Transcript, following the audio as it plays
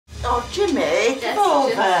Oh, Jimmy, come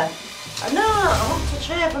over. I know, I want to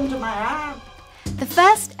shave under my arm. The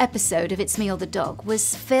first episode of It's Me or the Dog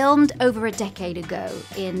was filmed over a decade ago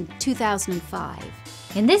in 2005.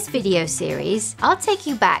 In this video series, I'll take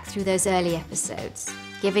you back through those early episodes,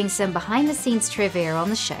 giving some behind-the-scenes trivia on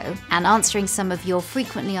the show and answering some of your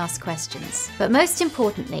frequently asked questions. But most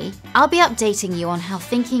importantly, I'll be updating you on how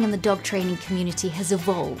thinking in the dog training community has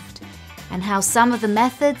evolved and how some of the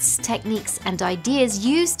methods, techniques and ideas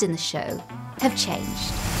used in the show have changed.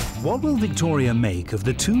 What will Victoria make of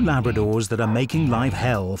the two Labradors that are making life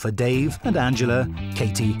hell for Dave and Angela,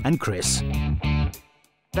 Katie and Chris?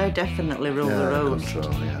 They definitely rule the road.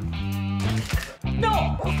 Control, yeah.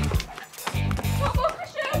 No!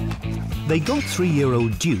 They got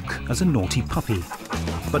 3-year-old Duke as a naughty puppy.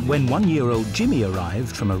 But when 1-year-old Jimmy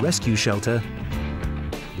arrived from a rescue shelter,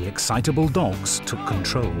 the excitable dogs took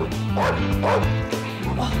control.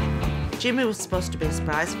 Jimmy was supposed to be a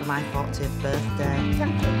surprise for my 40th birthday.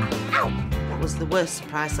 It was the worst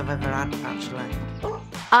surprise I've ever had, actually.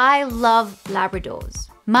 I love Labradors.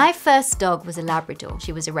 My first dog was a Labrador.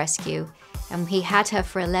 She was a rescue, and he had her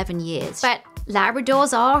for 11 years. But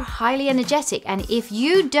Labradors are highly energetic, and if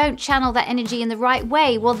you don't channel that energy in the right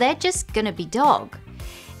way, well, they're just gonna be dog.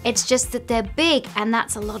 It's just that they're big, and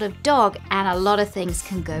that's a lot of dog, and a lot of things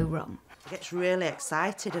can go wrong. He gets really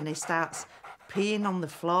excited and he starts peeing on the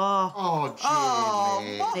floor. Oh,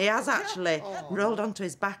 Jimmy. He has actually rolled onto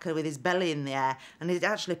his back with his belly in the air, and he's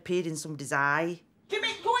actually peed in somebody's eye.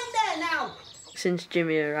 Jimmy, go in there now! Since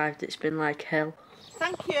Jimmy arrived, it's been like hell.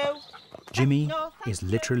 Thank you. Jimmy is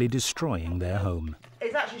literally destroying their home.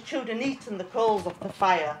 He's actually chewed and eaten the coals off the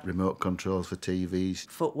fire. Remote controls for TVs.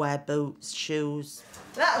 Footwear, boots, shoes.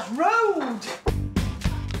 That's rude!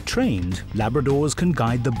 Trained, Labradors can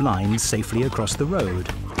guide the blind safely across the road.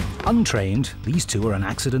 Untrained, these two are an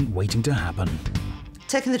accident waiting to happen.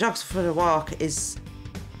 Taking the dogs for a walk is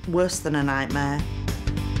worse than a nightmare.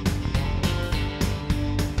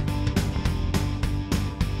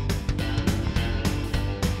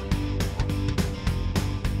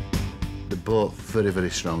 They're both very, very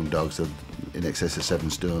strong dogs. They're in excess of 7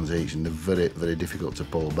 stones each, and they're very, very difficult to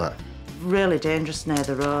pull back. Really dangerous near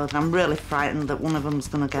the road. I'm really frightened that one of them's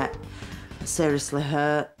going to get seriously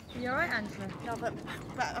hurt. You all right, Angela? No, but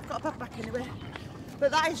I've got a bad back anyway.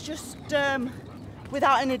 But that is just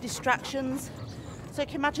without any distractions. So you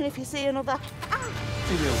can imagine if you see another... Ah!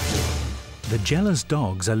 The jealous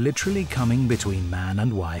dogs are literally coming between man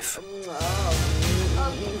and wife.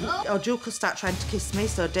 Oh, Duke will start trying to kiss me,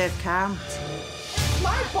 so Dave can't.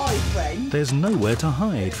 My boyfriend? There's nowhere to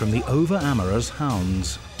hide from the over-amorous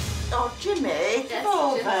hounds. Oh, Jimmy, come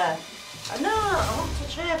over. I know, I want to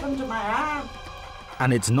shave under my arm.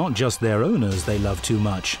 And it's not just their owners they love too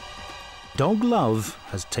much. Dog love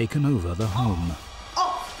has taken over the home.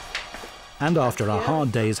 And after a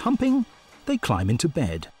hard day's humping, they climb into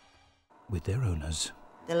bed with their owners.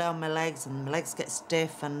 They lay on my legs and my legs get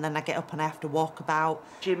stiff, and then I get up and I have to walk about.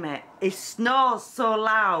 Jimmy, he snores so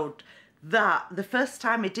loud that the first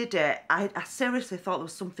time he did it, I seriously thought there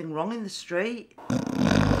was something wrong in the street.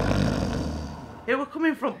 It was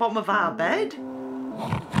coming from the bottom of our bed.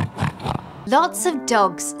 Lots of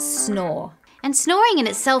dogs snore. And snoring in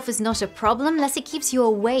itself is not a problem unless it keeps you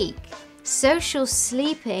awake. Social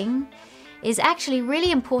sleeping is actually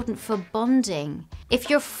really important for bonding. If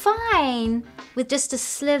you're fine with just a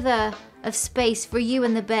slither of space for you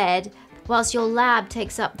in the bed whilst your lab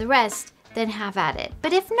takes up the rest, then have at it.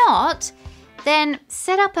 But if not, then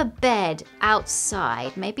set up a bed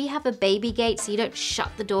outside. Maybe have a baby gate so you don't shut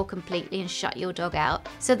the door completely and shut your dog out,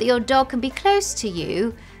 so that your dog can be close to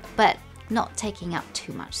you, but not taking up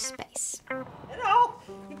too much space. Hello,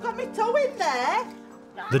 you've got my toe in there.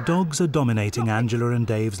 The dogs are dominating Angela and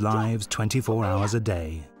Dave's lives 24 hours a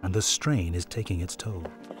day, and the strain is taking its toll.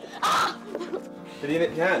 Did he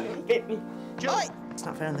hit your hand? Hit me. Joy. It's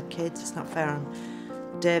not fair on the kids, it's not fair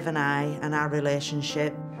on Dave and I and our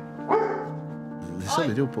relationship. They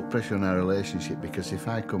certainly do put pressure on our relationship, because if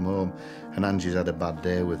I come home and Angie's had a bad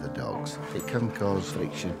day with the dogs, it can cause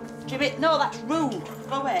friction. Jimmy, no, that's rude.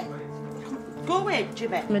 Go away. Go away,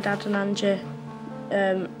 Jimmy. My dad and Angie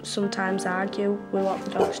sometimes argue with what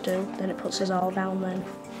the dogs do, then it puts us all down then.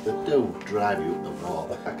 They do drive you up the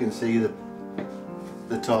wall. I can see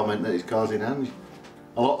the torment that it's causing Angie.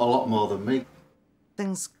 A lot more than me.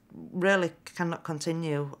 Things really cannot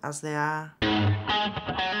continue as they are.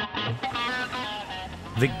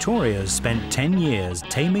 Victoria's spent 10 years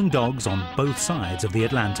taming dogs on both sides of the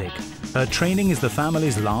Atlantic. Her training is the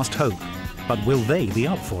family's last hope, but will they be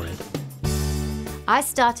up for it? I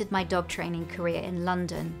started my dog training career in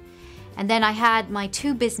London, And then I had my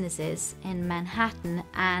 2 businesses in Manhattan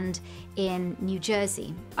and in New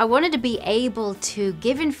Jersey. I wanted to be able to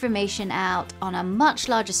give information out on a much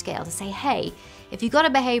larger scale to say, hey, if you've got a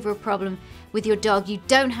behavioral problem with your dog, you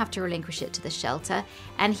don't have to relinquish it to the shelter.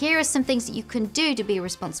 And here are some things that you can do to be a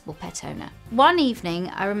responsible pet owner. One evening,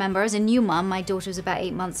 I remember as a new mum, my daughter was about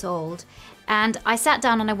 8 months old, and I sat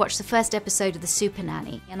down and I watched the first episode of The Super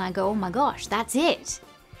Nanny. And I go, oh my gosh, that's it.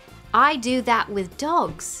 I do that with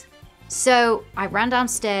dogs. So I ran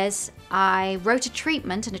downstairs, I wrote a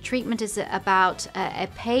treatment, and a treatment is about a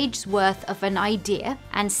page's worth of an idea,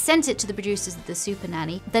 and sent it to the producers of The Super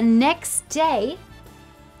Nanny. The next day,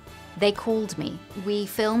 they called me. We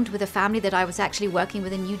filmed with a family that I was actually working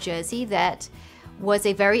with in New Jersey that was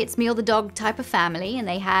a very It's Me or the Dog type of family, and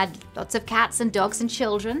they had lots of cats and dogs and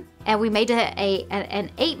children. And we made an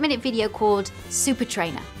 8-minute video called Super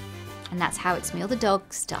Trainer. And that's how It's Me or the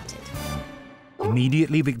Dog started.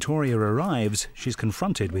 Immediately Victoria arrives, she's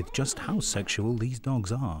confronted with just how sexual these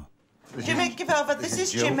dogs are. Jimmy, give over. This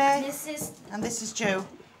is Jimmy. And this is Joe.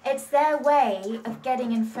 It's their way of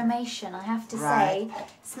getting information, I have to say.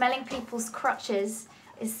 Smelling people's crotches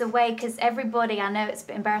is the way, because everybody, I know it's a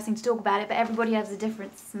bit embarrassing to talk about it, but everybody has a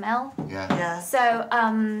different smell. Yeah. So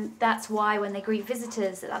that's why when they greet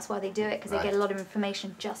visitors, that's why they do it, because they get a lot of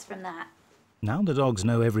information just from that. Now the dogs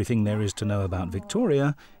know everything there is to know about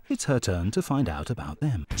Victoria, it's her turn to find out about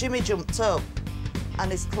them. Jimmy jumped up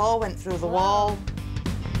and his claw went through the wall.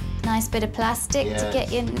 Nice bit of plastic to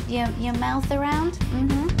get your mouth around.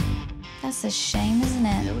 That's a shame, isn't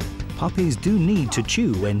it? Puppies do need to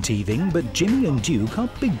chew when teething, but Jimmy and Duke are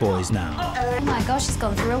big boys now. Oh my gosh, he's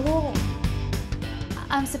gone through a wall.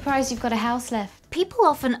 I'm surprised you've got a house left. People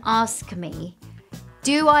often ask me,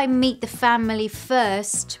 do I meet the family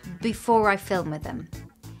first before I film with them?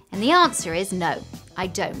 And the answer is no, I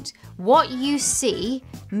don't. What you see,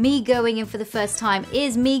 me going in for the first time,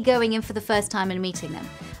 is me going in for the first time and meeting them.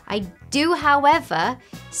 I do, however,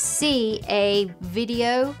 see a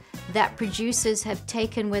video that producers have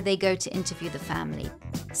taken where they go to interview the family.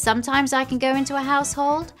 Sometimes I can go into a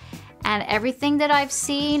household and everything that I've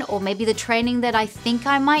seen, or maybe the training that I think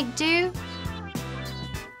I might do,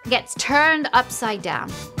 gets turned upside down.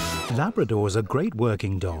 Labradors are great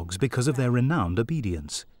working dogs because of their renowned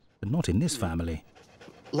obedience, but not in this family.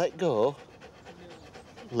 Let go.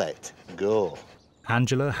 Let go.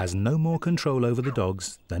 Angela has no more control over the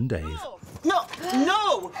dogs than Dave. No!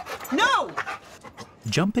 No! No!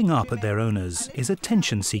 Jumping up at their owners is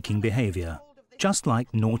attention-seeking behaviour, just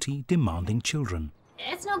like naughty, demanding children.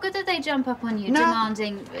 It's not good that they jump up on you,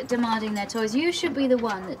 demanding their toys. You should be the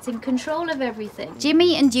one that's in control of everything.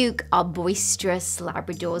 Jimmy and Duke are boisterous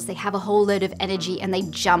Labradors. They have a whole load of energy and they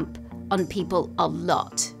jump on people a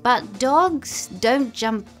lot. But dogs don't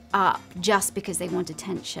jump up just because they want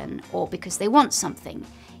attention or because they want something.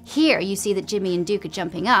 Here you see that Jimmy and Duke are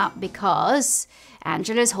jumping up because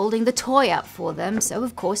Angela's holding the toy up for them, so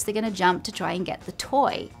of course they're going to jump to try and get the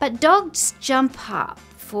toy. But dogs jump up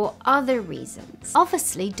for other reasons.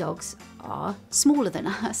 Obviously, dogs are smaller than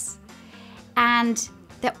us, and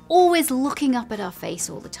they're always looking up at our face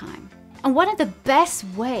all the time. And one of the best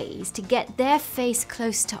ways to get their face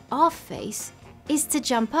close to our face is to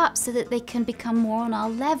jump up so that they can become more on our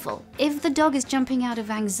level. If the dog is jumping out of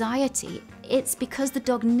anxiety, it's because the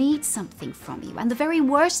dog needs something from you. And the very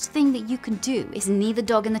worst thing that you can do is knee the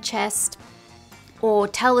dog in the chest, or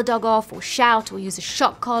tell the dog off, or shout, or use a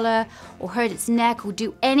shock collar, or hurt its neck, or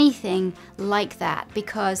do anything like that,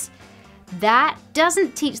 because that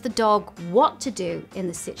doesn't teach the dog what to do in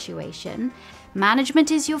the situation.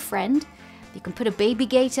 Management is your friend. You can put a baby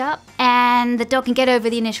gate up and the dog can get over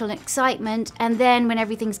the initial excitement, and then when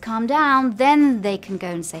everything's calmed down, then they can go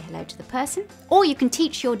and say hello to the person. Or you can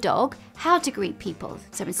teach your dog how to greet people.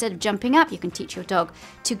 So instead of jumping up, you can teach your dog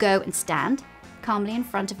to go and stand calmly in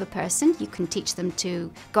front of a person. You can teach them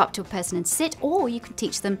to go up to a person and sit, or you can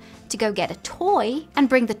teach them to go get a toy and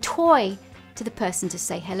bring the toy to the person to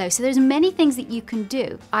say hello. So there's many things that you can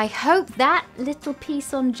do. I hope that little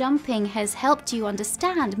piece on jumping has helped you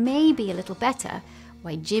understand maybe a little better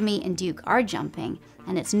why Jimmy and Duke are jumping,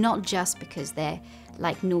 and it's not just because they're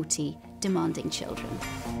like naughty, demanding children.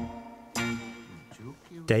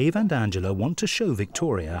 Dave and Angela want to show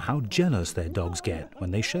Victoria how jealous their dogs get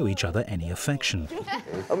when they show each other any affection.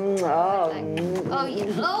 Oh, yeah.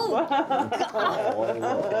 Oh, God. I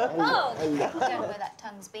don't know where that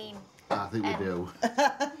tongue's been. I think we do.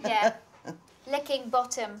 Yeah. Licking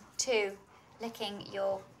bottom too. Licking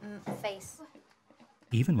your face.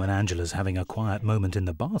 Even when Angela's having a quiet moment in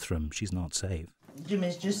the bathroom, she's not safe.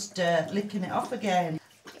 Jimmy's just licking it off again.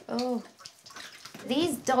 Oh.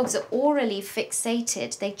 These dogs are orally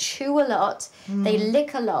fixated. They chew a lot, they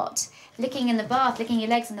lick a lot. Licking in the bath, licking your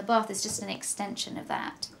legs in the bath is just an extension of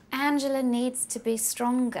that. Angela needs to be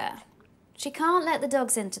stronger. She can't let the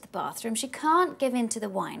dogs into the bathroom. She can't give in to the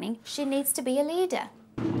whining. She needs to be a leader.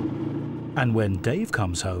 And when Dave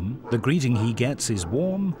comes home, the greeting he gets is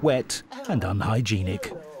warm, wet and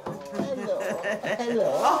unhygienic.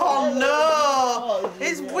 Oh no!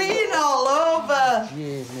 It's weeing all over!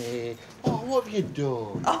 Jimmy, what have you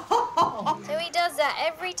done? So he does that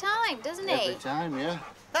every time, doesn't he? Every time, yeah.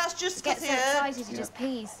 That's just Gets so excited he just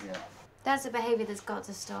pees. Yeah. That's a behaviour that's got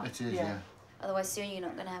to stop. It is, yeah. Otherwise soon you're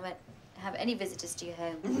not going to have any visitors to your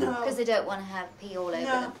home. No. Because they don't want to have pee all over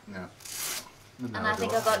them. No. And I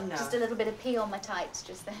think I've got just a little bit of pee on my tights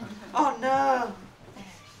just then. Oh no!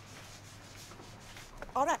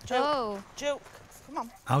 All right, Duke. Oh. Duke, come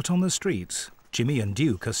on. Out on the streets, Jimmy and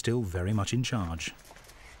Duke are still very much in charge.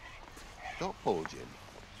 Don't pull, Jim.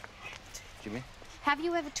 Jimmy? Have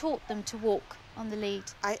you ever taught them to walk on the lead?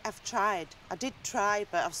 I've tried. I did try,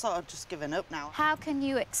 but I've sort of just given up now. How can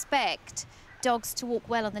you expect dogs to walk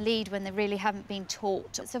well on the lead when they really haven't been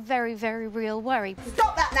taught? It's a very, very real worry.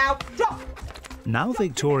 Stop that now! Drop! Now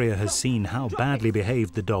Victoria has seen how badly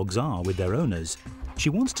behaved the dogs are with their owners, she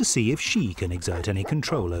wants to see if she can exert any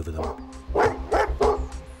control over them.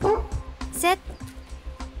 Sit.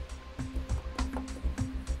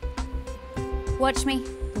 Watch me.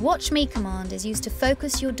 The Watch Me command is used to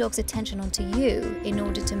focus your dog's attention onto you in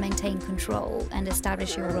order to maintain control and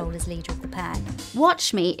establish your role as leader of the pack.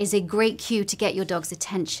 Watch Me is a great cue to get your dog's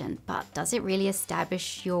attention, but does it really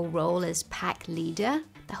establish your role as pack leader?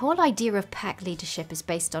 The whole idea of pack leadership is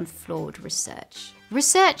based on flawed research.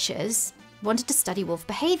 Researchers wanted to study wolf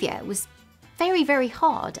behavior. It was very, very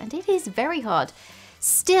hard, and it is very hard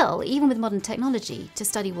still, even with modern technology, to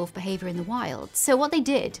study wolf behavior in the wild. So what they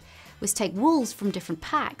did was take wolves from different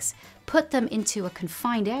packs, put them into a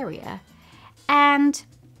confined area, and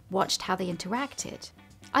watched how they interacted.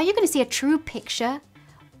 Are you going to see a true picture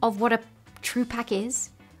of what a true pack is,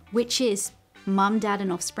 which is mum, dad,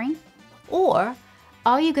 and offspring? Or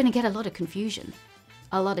are you going to get a lot of confusion,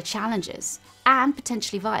 a lot of challenges, and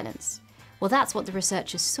potentially violence? Well, that's what the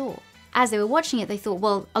researchers saw. As they were watching it, they thought,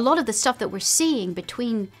 well, a lot of the stuff that we're seeing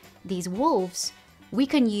between these wolves, we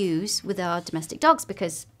can use with our domestic dogs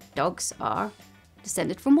because dogs are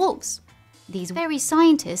descended from wolves. These very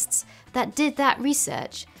scientists that did that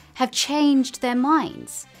research have changed their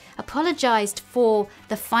minds, apologized for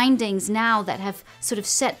the findings now that have sort of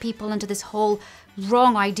set people into this whole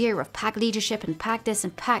wrong idea of pack leadership and pack this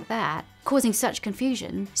and pack that, causing such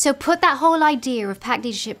confusion. So put that whole idea of pack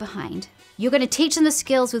leadership behind. You're going to teach them the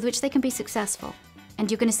skills with which they can be successful, and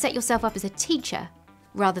you're going to set yourself up as a teacher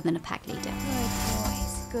rather than a pack leader.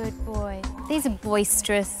 Good boy. These are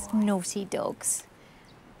boisterous, naughty dogs,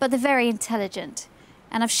 but they're very intelligent.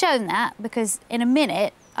 And I've shown that because in a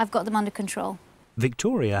minute, I've got them under control.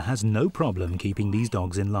 Victoria has no problem keeping these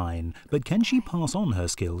dogs in line, but can she pass on her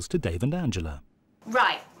skills to Dave and Angela?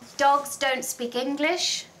 Right. Dogs don't speak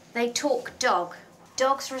English, they talk dog.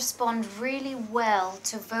 Dogs respond really well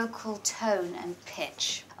to vocal tone and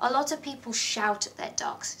pitch. A lot of people shout at their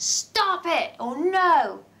dogs, "Stop it!" or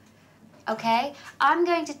 "No!" Okay? I'm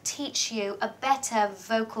going to teach you a better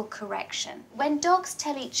vocal correction. When dogs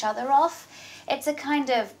tell each other off, it's a kind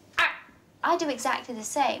of, ah. I do exactly the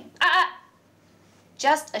same. Ah.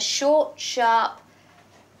 Just a short, sharp,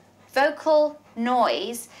 vocal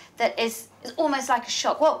noise that is almost like a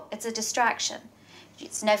shock. Whoa, it's a distraction.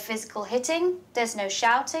 It's no physical hitting, there's no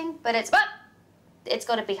shouting, but it's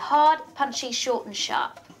got to be hard, punchy, short and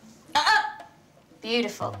sharp.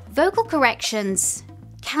 Beautiful. Vocal corrections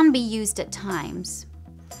can be used at times,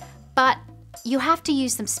 but you have to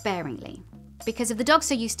use them sparingly, because if the dog's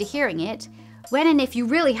so used to hearing it, when and if you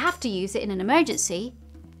really have to use it in an emergency,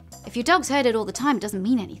 if your dog's heard it all the time, it doesn't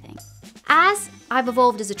mean anything. As I've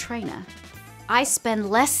evolved as a trainer, I spend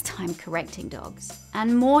less time correcting dogs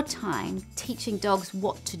and more time teaching dogs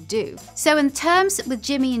what to do. So in terms with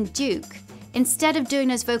Jimmy and Duke, instead of doing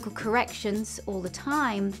those vocal corrections all the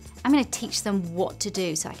time, I'm going to teach them what to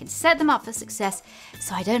do so I can set them up for success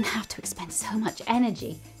so I don't have to expend so much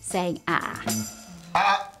energy saying ah.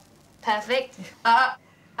 Ah. Perfect.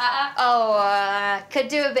 Could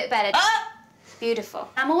do a bit better. Beautiful.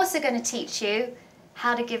 I'm also going to teach you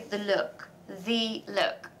how to give the look, the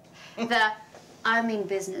I mean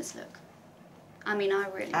business look. I mean, I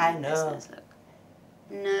really mean business look.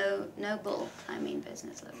 No bull, I mean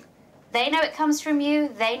business look. They know it comes from you,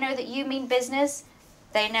 they know that you mean business.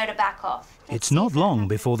 They know to back off. It's not long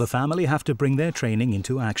before the family have to bring their training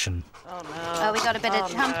into action. Oh, no. Oh, we got a bit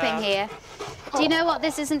of humping here. Do you know what?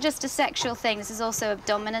 This isn't just a sexual thing. This is also a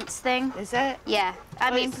dominance thing. Is it? Yeah.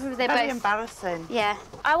 I mean, they're very both embarrassing. Yeah.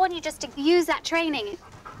 I want you just to use that training.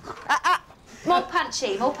 More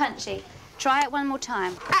punchy, more punchy. Try it one more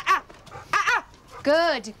time.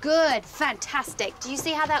 Good, good, fantastic. Do you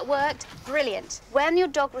see how that worked? Brilliant. When your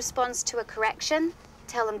dog responds to a correction,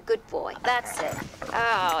 tell them good boy. That's it.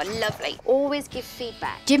 Oh, lovely. Always give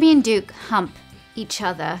feedback. Jimmy and Duke hump each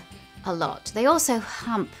other a lot. They also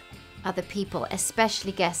hump other people,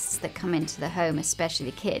 especially guests that come into the home,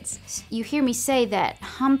 especially kids. You hear me say that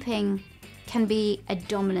humping can be a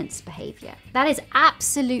dominance behavior. That is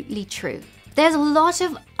absolutely true. There's a lot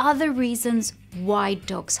of other reasons why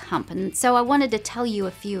dogs hump, and so I wanted to tell you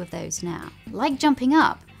a few of those now. Like jumping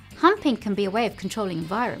up, humping can be a way of controlling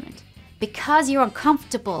environment. Because you're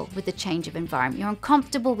uncomfortable with the change of environment, you're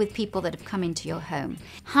uncomfortable with people that have come into your home.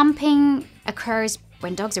 Humping occurs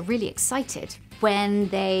when dogs are really excited, when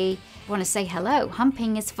they want to say hello.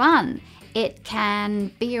 Humping is fun. It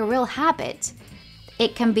can be a real habit.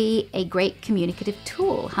 It can be a great communicative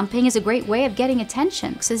tool. Humping is a great way of getting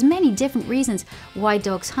attention, because there's many different reasons why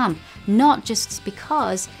dogs hump, not just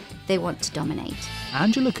because they want to dominate.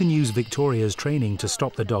 Angela can use Victoria's training to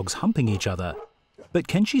stop the dogs humping each other, but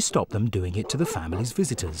can she stop them doing it to the family's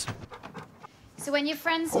visitors? So when your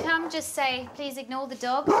friends come, just say, please ignore the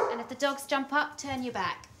dog, and if the dogs jump up, turn your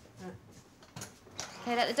back.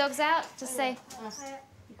 Okay, let the dogs out, just say,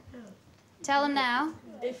 tell them now.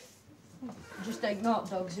 Just ignore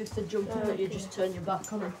dogs. If they jump on it, you just turn your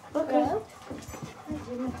back on them. Okay.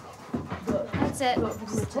 That's it.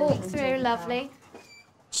 Just walk through, lovely.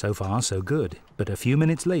 So far, so good. But a few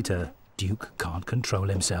minutes later, Duke can't control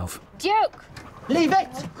himself. Duke! Leave it!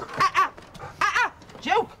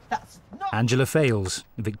 Duke! That's not... Angela fails.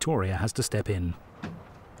 Victoria has to step in.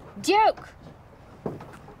 Duke!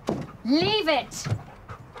 Leave it!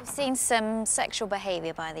 We've seen some sexual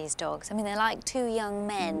behaviour by these dogs. I mean, they're like two young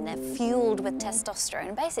men. They're fueled with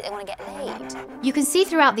testosterone. Basically, they want to get laid. You can see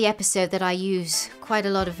throughout the episode that I use quite a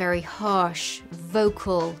lot of very harsh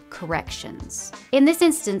vocal corrections. In this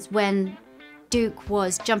instance, when Duke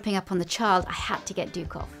was jumping up on the child, I had to get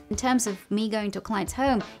Duke off. In terms of me going to a client's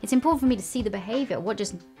home, it's important for me to see the behaviour, what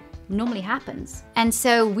just normally happens. And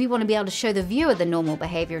so we want to be able to show the viewer the normal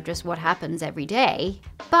behaviour of just what happens every day.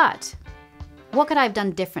 But what could I have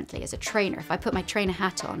done differently as a trainer? If I put my trainer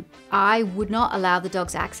hat on, I would not allow the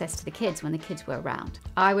dogs access to the kids when the kids were around.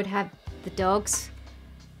 I would have the dogs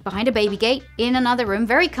behind a baby gate in another room,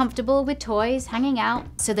 very comfortable with toys, hanging out,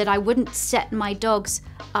 so that I wouldn't set my dogs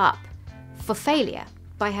up for failure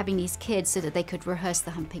by having these kids so that they could rehearse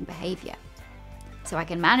the humping behavior. So I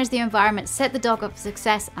can manage the environment, set the dog up for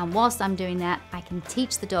success, and whilst I'm doing that, I can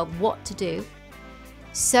teach the dog what to do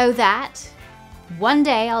so that one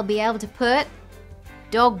day I'll be able to put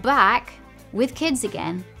dog back with kids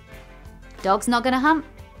again. Dog's not gonna hump,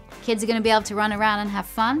 kids are gonna be able to run around and have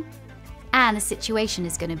fun, and the situation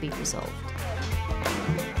is gonna be resolved.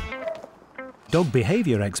 Dog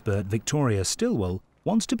behaviour expert Victoria Stilwell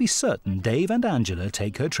wants to be certain Dave and Angela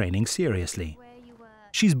take her training seriously.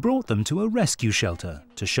 She's brought them to a rescue shelter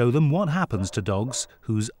to show them what happens to dogs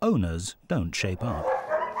whose owners don't shape up.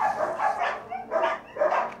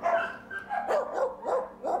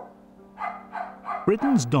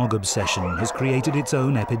 Britain's dog obsession has created its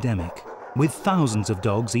own epidemic, with thousands of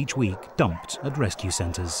dogs each week dumped at rescue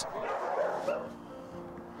centres.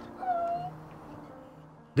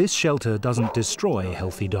 This shelter doesn't destroy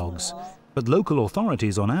healthy dogs, but local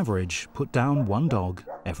authorities on average put down one dog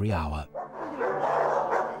every hour.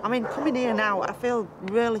 I mean, coming here now, I feel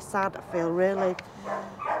really sad. I feel really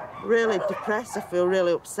depressed. I feel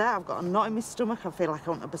really upset. I've got a knot in my stomach. I feel like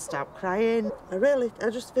I want to burst out crying. I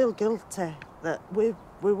just feel guilty that we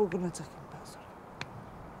were going to take him back.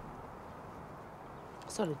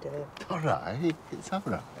 Sorry, Dave. All right, it's all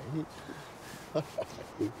right.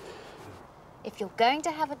 If you're going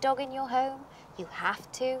to have a dog in your home, you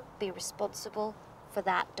have to be responsible for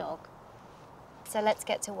that dog. So let's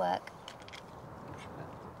get to work.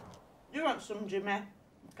 You want some, Jimmy? I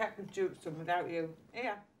can't do some without you.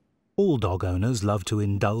 Here. All dog owners love to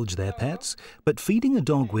indulge their pets, but feeding a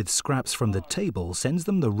dog with scraps from the table sends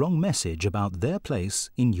them the wrong message about their place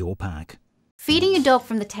in your pack. Feeding your dog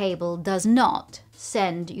from the table does not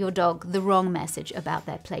send your dog the wrong message about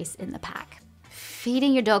their place in the pack.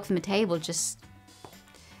 Feeding your dog from the table just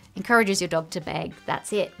encourages your dog to beg.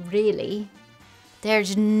 That's it, really.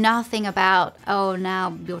 There's nothing about, oh,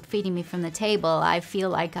 now you're feeding me from the table, I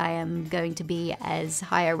feel like I am going to be as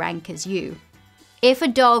high a rank as you. If a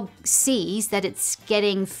dog sees that it's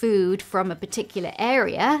getting food from a particular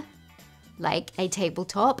area, like a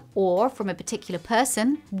tabletop or from a particular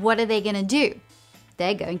person, what are they going to do?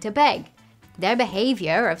 They're going to beg. Their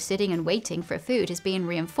behavior of sitting and waiting for food is being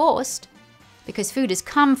reinforced because food has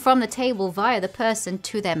come from the table via the person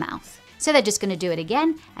to their mouth. So they're just going to do it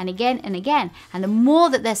again and again and again. And the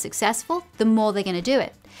more that they're successful, the more they're going to do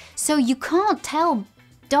it. So you can't tell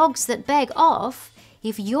dogs that beg off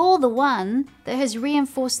if you're the one that has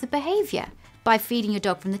reinforced the behavior by feeding your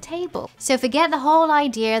dog from the table. So forget the whole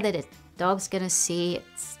idea that a dog's gonna see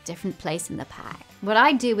its different place in the pack. What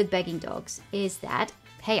I do with begging dogs is that,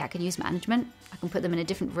 hey, I can use management, I can put them in a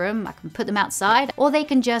different room, I can put them outside, or they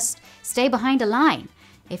can just stay behind a line.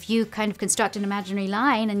 If you kind of construct an imaginary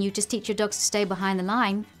line and you just teach your dogs to stay behind the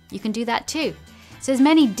line, you can do that too. So there's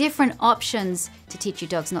many different options to teach your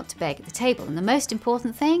dogs not to beg at the table. And the most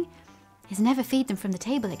important thing is never feed them from the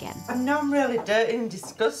table again. I know I'm really dirty and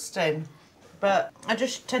disgusting, but I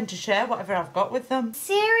just tend to share whatever I've got with them.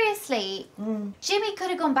 Seriously, Jimmy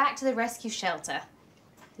could have gone back to the rescue shelter.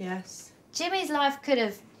 Yes. Jimmy's life could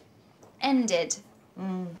have ended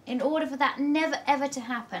in order for that never ever to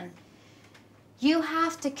happen. You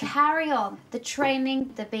have to carry on the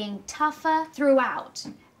training, the being tougher throughout.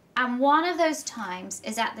 And one of those times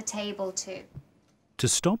is at the table too. To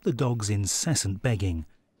stop the dog's incessant begging,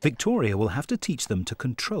 Victoria will have to teach them to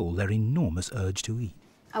control their enormous urge to eat.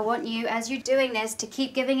 I want you, as you're doing this, to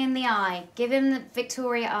keep giving him the eye. Give him the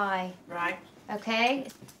Victoria eye. Right. Okay?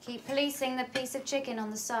 Keep policing the piece of chicken on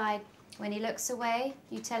the side. When he looks away,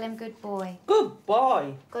 you tell him good boy. Good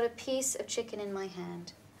boy. Got a piece of chicken in my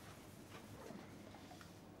hand.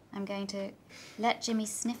 I'm going to let Jimmy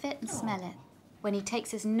sniff it and smell it. When he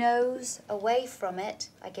takes his nose away from it,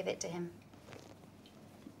 I give it to him.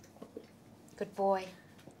 Good boy.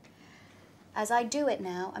 As I do it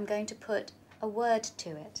now, I'm going to put a word to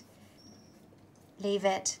it. Leave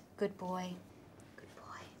it. Good boy. Good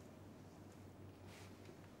boy.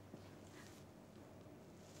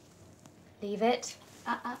 Leave it.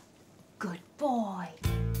 Good boy.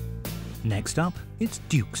 Next up, it's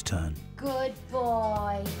Duke's turn. Good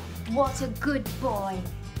boy. What a good boy.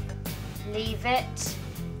 Leave it.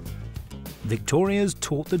 Victoria's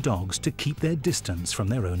taught the dogs to keep their distance from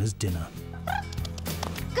their owner's dinner.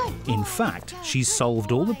 Good boy. In fact, she's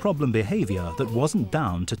solved all the problem behaviour that wasn't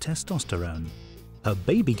down to testosterone. Her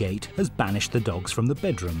baby gate has banished the dogs from the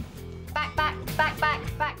bedroom. Back, back, back,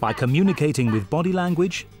 back, back. By communicating with body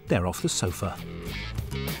language, they're off the sofa.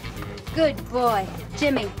 Good boy.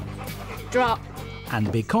 Jimmy, drop. And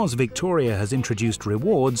because Victoria has introduced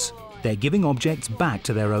rewards, they're giving objects back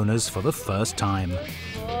to their owners for the first time.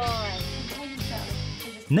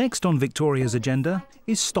 Next on Victoria's agenda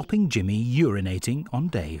is stopping Jimmy urinating on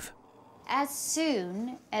Dave. As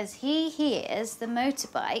soon as he hears the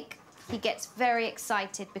motorbike, he gets very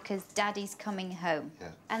excited because Daddy's coming home. Yeah.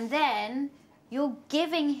 And then you're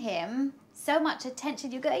giving him so much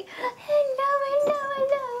attention, you're going, hello, hello,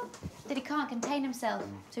 hello, that he can't contain himself,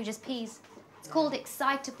 so he just pees. It's called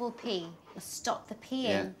excitable pee. Stop the peeing.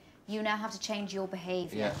 Yeah. You now have to change your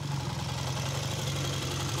behaviour.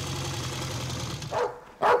 Yeah.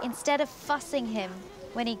 Instead of fussing him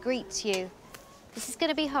when he greets you, this is going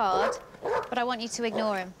to be hard, but I want you to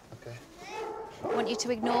ignore him. Okay. I want you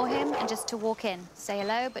to ignore him and just to walk in. Say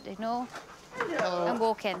hello, but ignore. Hello. And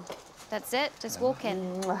walk in. That's it, just walk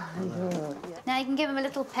in. Now you can give him a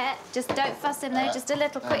little pet. Just don't fuss him though, just a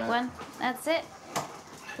little quick one. That's it.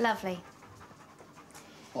 Lovely.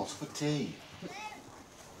 What's for tea?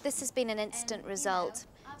 This has been an instant result.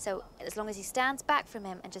 So as long as he stands back from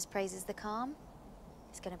him and just praises the calm,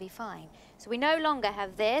 it's going to be fine. So we no longer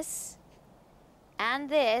have this and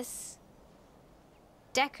this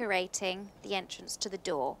decorating the entrance to the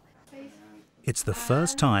door. It's the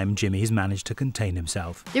first time Jimmy's managed to contain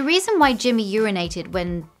himself. The reason why Jimmy urinated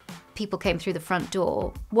when people came through the front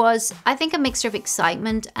door was, I think, a mixture of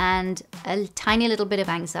excitement and a tiny little bit of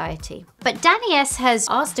anxiety. But Danny S has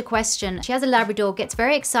asked a question. She has a Labrador, gets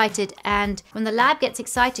very excited, and when the lab gets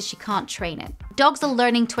excited, she can't train it. Dogs are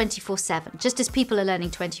learning 24/7, just as people are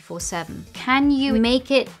learning 24/7. Can you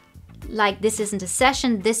make it like this isn't a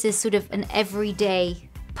session, this is sort of an everyday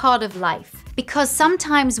part of life? Because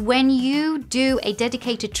sometimes when you do a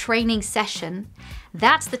dedicated training session,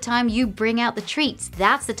 that's the time you bring out the treats.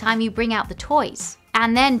 That's the time you bring out the toys.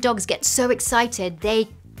 And then dogs get so excited, they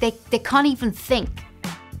can't even think.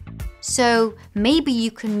 So maybe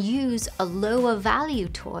you can use a lower value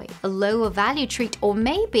toy, a lower value treat, or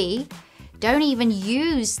maybe don't even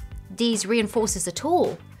use these reinforcers at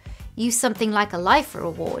all. use something like a lifer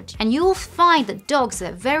reward. And you'll find that dogs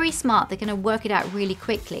are very smart. They're going to work it out really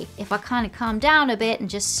quickly. If I kind of calm down a bit and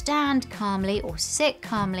just stand calmly or sit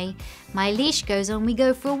calmly, my leash goes on, we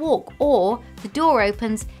go for a walk, or the door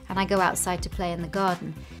opens and I go outside to play in the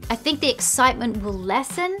garden. I think the excitement will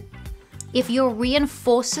lessen if your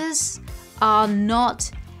reinforcers are not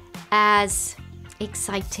as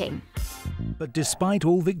exciting. But despite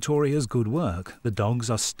all Victoria's good work, the dogs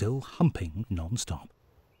are still humping non-stop.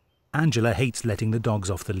 Angela hates letting the dogs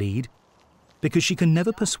off the lead because she can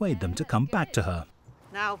never persuade them to come back to her.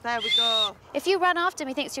 Now, there we go. If you run after him,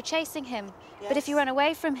 he thinks you're chasing him. Yes. But if you run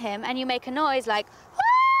away from him and you make a noise like,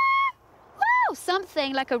 wah, wah,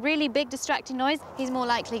 something like a really big distracting noise, he's more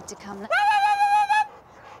likely to come.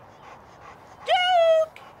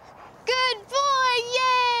 Duke! Good boy,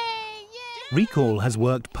 yay! Yay! Recall has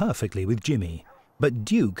worked perfectly with Jimmy, but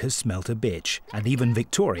Duke has smelt a bitch, and even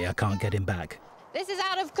Victoria can't get him back. This is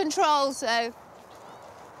out of control, so...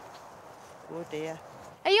 Oh dear.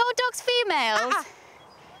 Are your dogs females?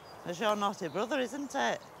 That's your naughty brother, isn't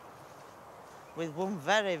it? With one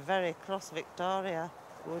very, very cross Victoria.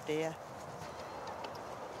 Oh dear.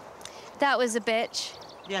 That was a bitch.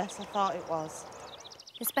 Yes, I thought it was.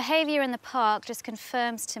 This behaviour in the park just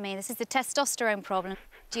confirms to me this is the testosterone problem.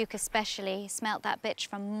 Duke especially smelt that bitch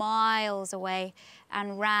from miles away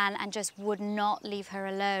and ran and just would not leave her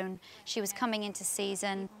alone. She was coming into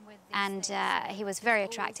season and he was very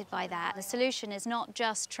attracted by that. The solution is not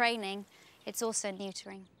just training, it's also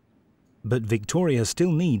neutering. But Victoria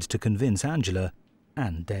still needs to convince Angela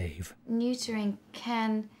and Dave. Neutering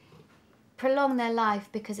can prolong their life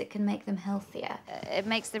because it can make them healthier. It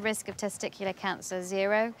makes the risk of testicular cancer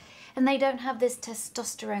 0. And they don't have this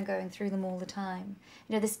testosterone going through them all the time.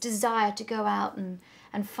 You know, this desire to go out and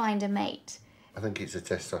find a mate. I think it's the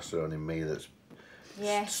testosterone in me that's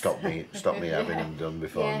Yes. stopped me having them done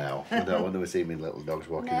before Yeah. now. I don't want to see me little dogs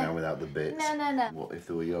walking around without the bits. No. What if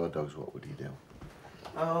they were your dogs, what would you do?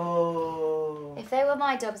 Oh. If they were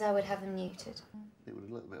my dogs, I would have them neutered. It was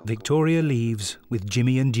a little bit Victoria leaves with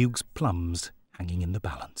Jimmy and Duke's plums hanging in the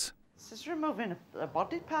balance. It's just removing a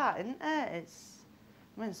body part, isn't it?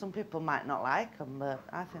 I mean, some people might not like them, but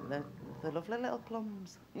I think they're lovely little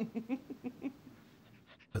plums.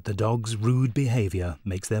 But the dogs' rude behaviour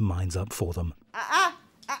makes their minds up for them. I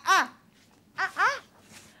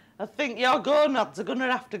think your go-nods are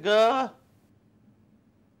gonna have to go.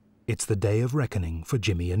 It's the day of reckoning for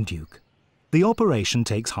Jimmy and Duke. The operation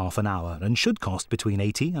takes half an hour and should cost between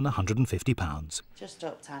 £80 and £150. Just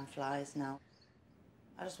hope time flies now.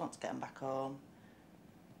 I just want to get them back home.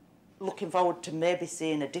 Looking forward to maybe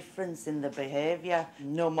seeing a difference in the behaviour.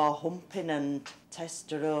 No more humping and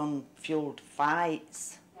testosterone-fuelled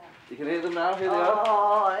fights. You can hear them now, here they are.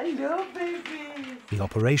 Oh, hello, baby. The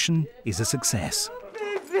operation is a success.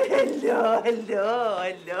 Baby,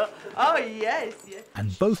 hello. Oh, yes.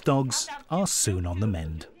 And both dogs are soon on the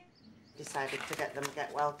mend. Decided to get them a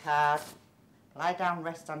get well card. Lie down,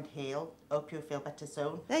 rest and heal. Hope you feel better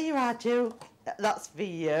soon. There you are, Duke. That's for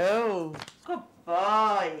you. Good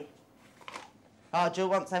boy. Oh,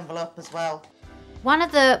 Duke wants envelope as well. One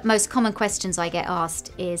of the most common questions I get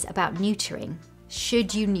asked is about neutering.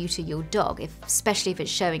 Should you neuter your dog, especially if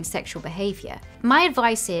it's showing sexual behaviour? My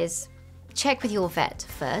advice is check with your vet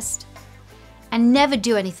first and never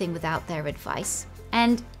do anything without their advice.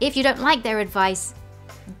 And if you don't like their advice,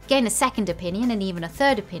 gain a second opinion and even a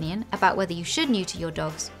third opinion about whether you should neuter your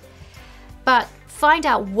dogs. But find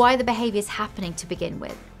out why the behaviour is happening to begin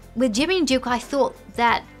with. With Jimmy and Duke, I thought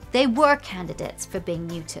that they were candidates for being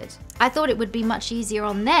neutered. I thought it would be much easier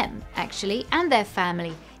on them, actually, and their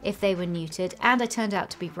family if they were neutered, and I turned out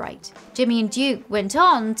to be right. Jimmy and Duke went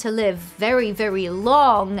on to live very, very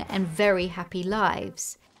long and very happy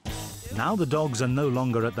lives. Now the dogs are no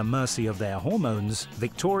longer at the mercy of their hormones,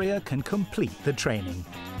 Victoria can complete the training.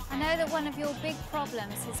 I know that one of your big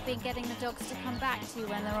problems has been getting the dogs to come back to you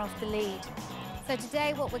when they're off the lead. So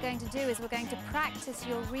today what we're going to do is we're going to practice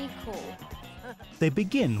your recall. They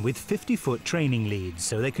begin with 50-foot training leads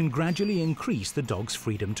so they can gradually increase the dog's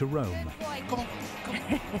freedom to roam.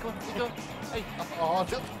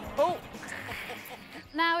 Oh!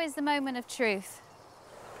 Now is the moment of truth.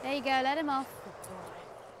 There you go, let him off.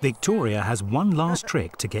 Victoria has one last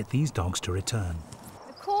trick to get these dogs to return.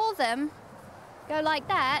 Call them, go like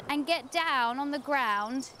that, and get down on the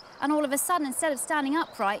ground, and all of a sudden, instead of standing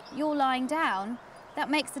upright, you're lying down. That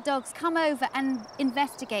makes the dogs come over and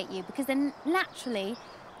investigate you because they're naturally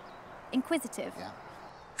inquisitive. Yeah.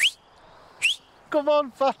 Come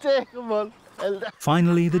on, Fatty, come on.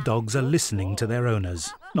 Finally, the dogs are listening to their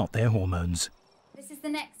owners, not their hormones. This is the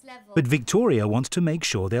next level. But Victoria wants to make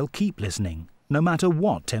sure they'll keep listening, no matter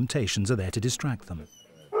what temptations are there to distract them.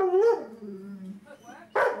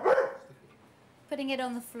 Putting it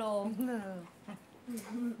on the floor. No.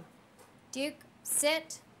 Duke,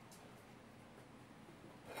 sit.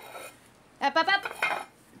 Up, up, up.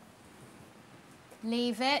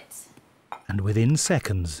 Leave it. And within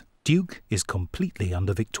seconds, Duke is completely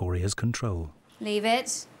under Victoria's control. Leave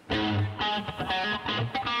it.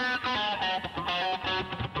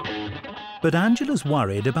 But Angela's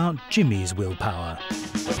worried about Jimmy's willpower.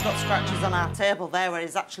 We've got scratches on our table there where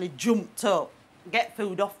he's actually jumped up, get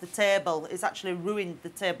food off the table. It's actually ruined the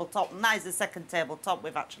tabletop, and that is the second tabletop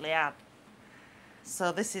we've actually had.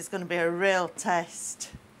 So this is going to be a real test.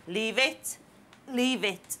 Leave it. Leave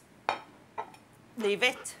it. Leave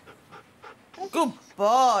it. Good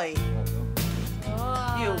boy.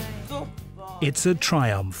 You good boy. It's a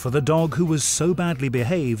triumph for the dog who was so badly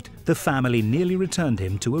behaved, the family nearly returned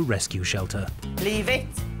him to a rescue shelter. Leave it.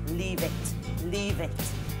 Leave it. Leave it.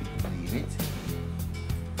 Leave it.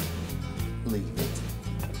 Leave it.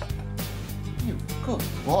 You good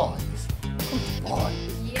boys. Good boy.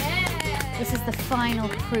 This is the final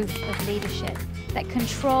proof of leadership, that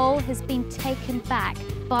control has been taken back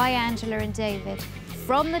by Angela and David,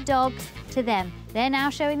 from the dogs to them. They're now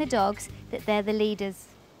showing the dogs that they're the leaders.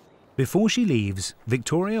 Before she leaves,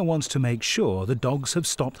 Victoria wants to make sure the dogs have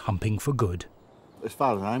stopped humping for good. As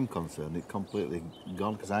far as I'm concerned, it's completely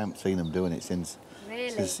gone because I haven't seen them doing it since.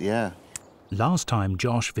 Really? Yeah. Last time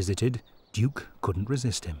Josh visited, Duke couldn't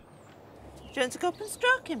resist him. Do you want to go up and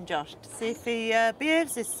stroke him, Josh, to see if he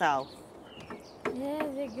behaves himself?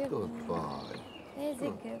 Good boy.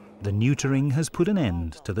 The neutering has put an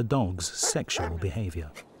end to the dog's sexual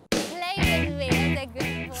behaviour.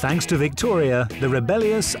 Thanks to Victoria, the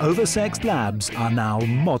rebellious, oversexed labs are now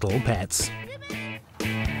model pets.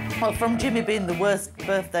 Well, from Jimmy being the worst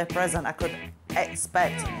birthday present I could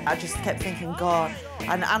expect, I just kept thinking, God,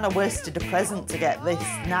 and Anna wasted a present to get this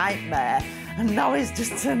nightmare, and now he's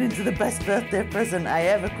just turned into the best birthday present I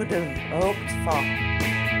ever could have hoped for.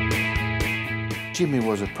 Jimmy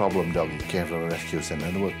was a problem dog. He came from a rescue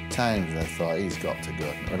centre. There were times when I thought he's got to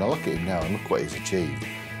go. When I look at him now and look what he's achieved,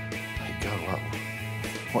 I go,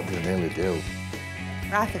 what did I nearly do?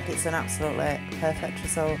 I think it's an absolutely perfect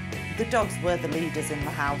result. The dogs were the leaders in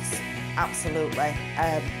the house, absolutely.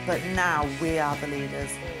 But now we are the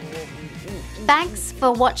leaders. Thanks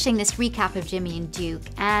for watching this recap of Jimmy and Duke.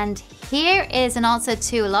 And here is an answer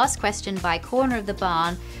to a last question by Corner of the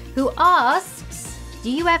Barn, who asks, do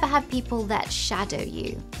you ever have people that shadow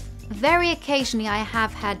you? Very occasionally I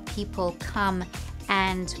have had people come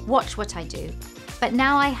and watch what I do. But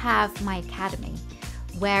now I have my academy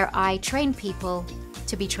where I train people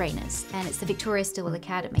to be trainers, and it's the Victoria Stilwell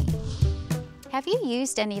Academy. Have you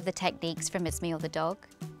used any of the techniques from It's Me or the Dog?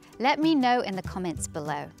 Let me know in the comments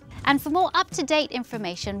below. And for more up-to-date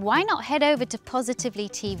information, why not head over to Positively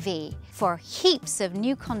TV for heaps of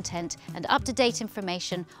new content and up-to-date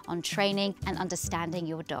information on training and understanding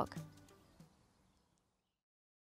your dog.